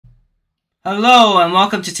Hello and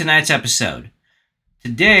welcome to tonight's episode.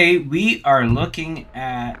 Today we are looking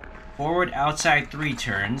at forward outside 3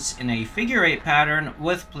 turns in a figure 8 pattern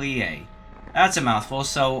with plie. That's a mouthful,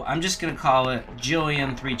 so I'm just going to call it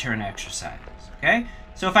Jilian 3-turn exercises, okay?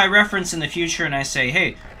 So if I reference in the future and I say,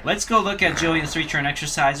 hey, let's go look at Jilian's 3-turn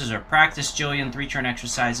exercises or practice Jilian 3-turn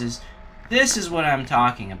exercises, this is what I'm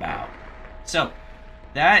talking about. So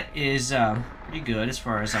that is pretty good as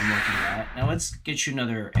far as I'm looking at. Now let's get you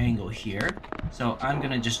another angle here. So I'm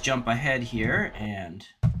going to just jump ahead here, and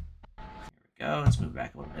there we go. Let's move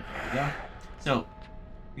back a little bit. There we go. So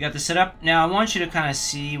we got the setup. Now I want you to kind of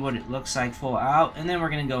see what it looks like full out, and then we're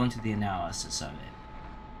going to go into the analysis of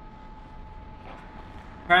it.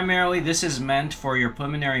 Primarily, this is meant for your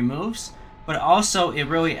preliminary moves, but also it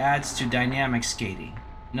really adds to dynamic skating.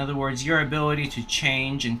 In other words, your ability to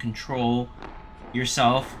change and control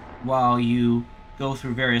yourself while you go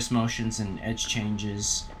through various motions and edge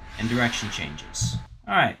changes and direction changes.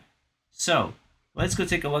 Alright, so let's go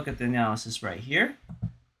take a look at the analysis right here.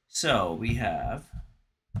 So we have,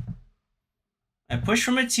 I push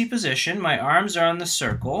from a T position, my arms are on the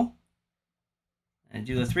circle, I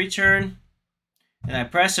do the 3-turn, and I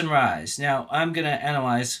press and rise. Now I'm going to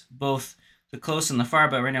analyze both the close and the far,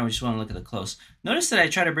 but right now we just want to look at the close. Notice that I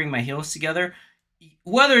try to bring my heels together.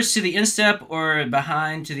 Whether it's to the instep or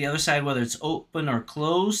behind to the other side, whether it's open or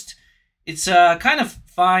closed, it's kind of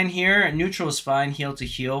fine here. Neutral is fine, heel to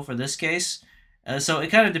heel for this case. So it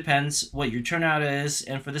kind of depends what your turnout is.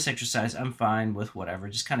 And for this exercise, I'm fine with whatever.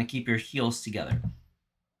 Just kind of keep your heels together.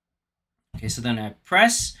 Okay, so then I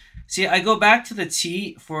press. See, I go back to the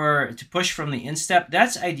T to push from the instep.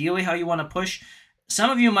 That's ideally how you want to push.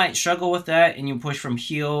 Some of you might struggle with that and you push from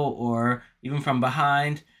heel or even from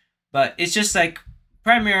behind. But it's just like,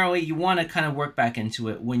 primarily, you want to kind of work back into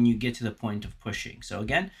it when you get to the point of pushing. So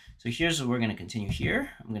again, so here's what we're going to continue here.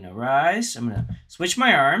 I'm going to rise. I'm going to switch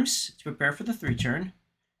my arms to prepare for the 3-turn.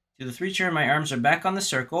 Do the 3-turn, my arms are back on the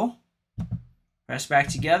circle. Press back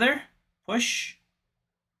together. Push.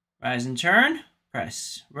 Rise and turn.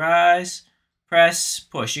 Press. Rise. Press.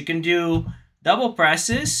 Push. You can do double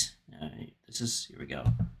presses. Here we go.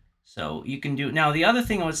 So you can do, now the other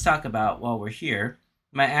thing let's talk about while we're here,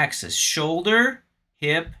 my axis, shoulder,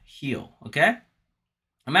 hip, heel, okay?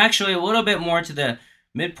 I'm actually a little bit more to the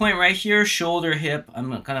midpoint right here, shoulder, hip.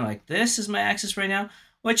 I'm kind of like this is my axis right now,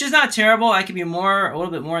 which is not terrible. I can be a little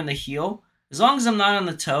bit more in the heel, as long as I'm not on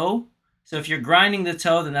the toe. So if you're grinding the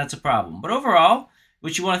toe, then that's a problem. But overall,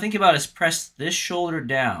 what you want to think about is press this shoulder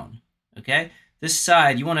down, okay? This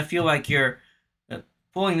side, you want to feel like you're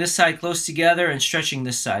pulling this side close together and stretching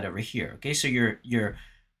this side over here, okay? So your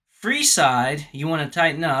free side, you want to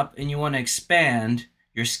tighten up, and you want to expand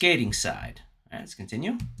your skating side. All right, let's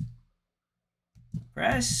continue.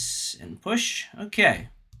 Press and push. Okay.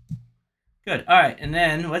 Good. All right, and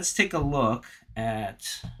then let's take a look at,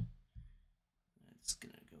 it's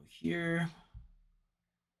going to go here.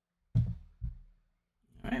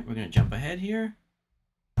 All right, we're going to jump ahead here.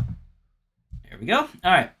 There we go.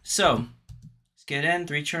 All right, so let's get in,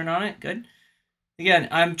 3-turn on it. Good. Again,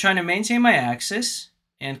 I'm trying to maintain my axis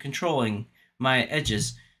and controlling my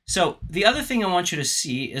edges. So the other thing I want you to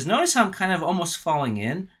see is notice how I'm kind of almost falling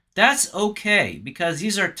in. That's okay, because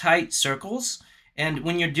these are tight circles, and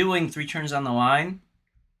when you're doing 3 turns on the line,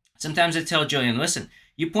 sometimes I tell Jilian, listen,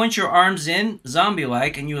 you point your arms in,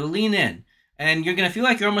 zombie-like, and you lean in, and you're going to feel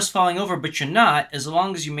like you're almost falling over, but you're not, as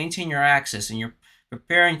long as you maintain your axis and you're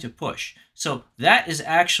preparing to push. So that is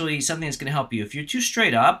actually something that's going to help you. If you're too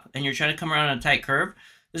straight up and you're trying to come around a tight curve,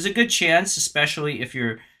 there's a good chance, especially if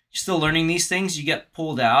you're still learning these things, you get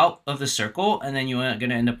pulled out of the circle, and then you're going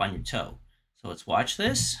to end up on your toe. So let's watch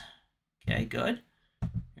this. Okay, good.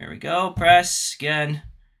 Here we go. Press. Again,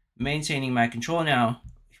 maintaining my control. Now,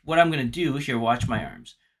 what I'm going to do here, watch my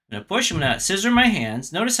arms. I'm going to push. I'm going to scissor my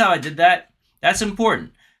hands. Notice how I did that? That's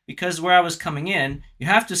important, because where I was coming in, you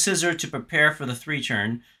have to scissor to prepare for the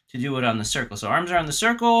 3-turn to do it on the circle. So arms are on the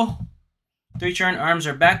circle. 3-turn, arms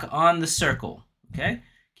are back on the circle. Okay?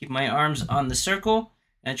 Keep my arms on the circle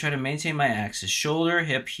and try to maintain my axis. Shoulder,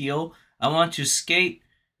 hip, heel. I want to skate,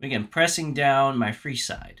 again, pressing down my free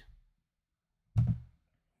side.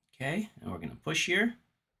 Okay, and we're going to push here.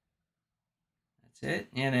 That's it.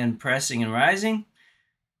 And then pressing and rising.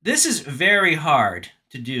 This is very hard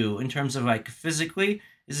to do in terms of like physically.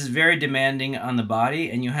 This is very demanding on the body,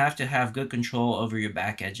 and you have to have good control over your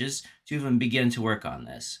back edges to even begin to work on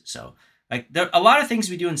this. So like a lot of things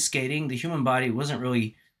we do in skating, the human body wasn't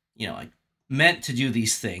really, like meant to do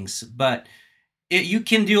these things, but you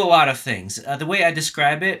can do a lot of things. The way I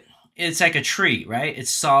describe it, it's like a tree, right?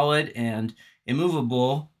 It's solid and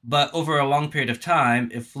immovable, but over a long period of time,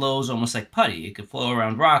 it flows almost like putty. It could flow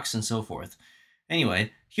around rocks and so forth.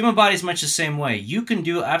 Anyway, human body is much the same way. You can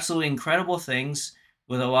do absolutely incredible things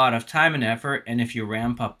with a lot of time and effort, and if you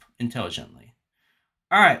ramp up intelligently.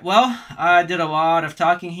 All right, well, I did a lot of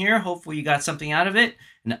talking here. Hopefully you got something out of it,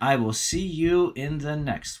 and I will see you in the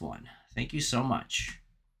next one. Thank you so much.